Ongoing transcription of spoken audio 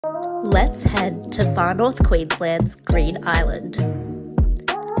Let's head to far north Queensland's Green Island.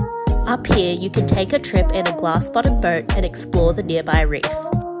 Up here, you can take a trip in a glass-bottom boat and explore the nearby reef.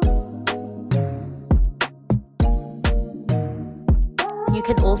 You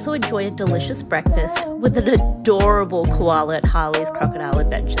can also enjoy a delicious breakfast with an adorable koala at Harley's Crocodile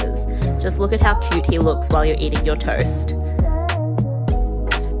Adventures. Just look at how cute he looks while you're eating your toast.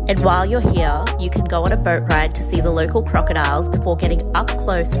 And while you're here, you can go on a boat ride to see the local crocodiles before getting up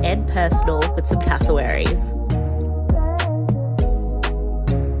close and personal with some cassowaries.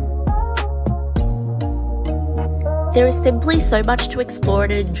 There is simply so much to explore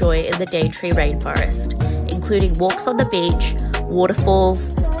and enjoy in the Daintree rainforest, including walks on the beach,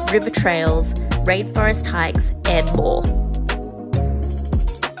 waterfalls, river trails, rainforest hikes, and more.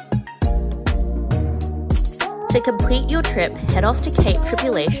 To complete your trip, head off to Cape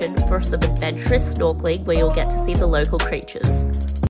Tribulation for some adventurous snorkeling where you'll get to see the local creatures.